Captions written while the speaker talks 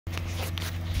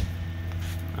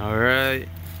Alright,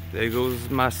 there goes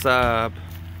my Saab.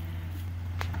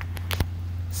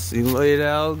 See you later,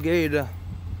 alligator.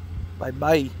 Bye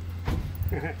bye.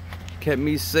 Kept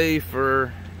me safe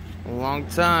for a long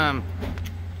time.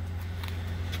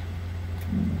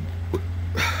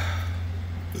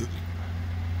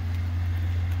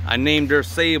 I named her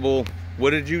Sable.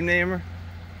 What did you name her?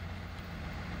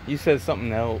 You said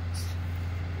something else.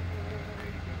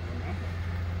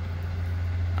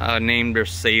 I named her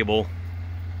Sable.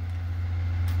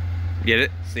 Get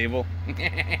it? Sable? No.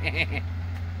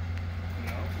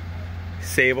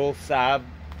 Sable, Saab,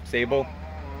 Sable.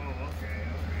 Oh, okay.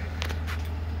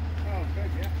 Oh, good,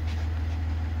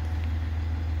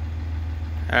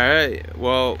 yeah. Alright,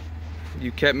 well,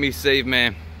 you kept me safe,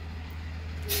 man.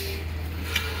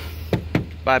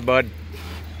 Bye, bud.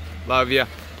 Love ya.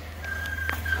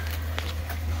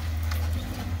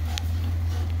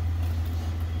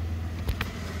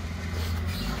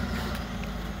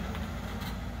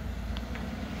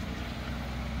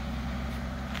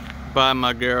 Bye,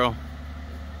 my girl.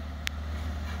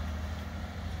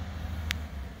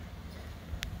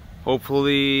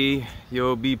 Hopefully,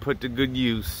 you'll be put to good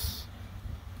use.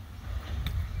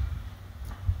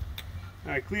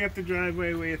 Alright, clean up the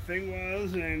driveway where your thing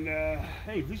was, and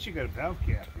hey, at least you got a valve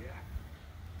cap here.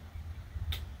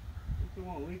 There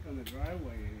won't leak on the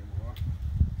driveway anymore.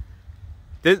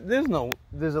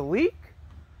 There's a leak?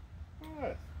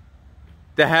 What?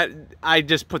 I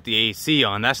just put the AC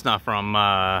on. That's not from,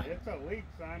 It's a leak,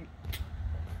 son.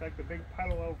 It's like the big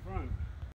puddle out front.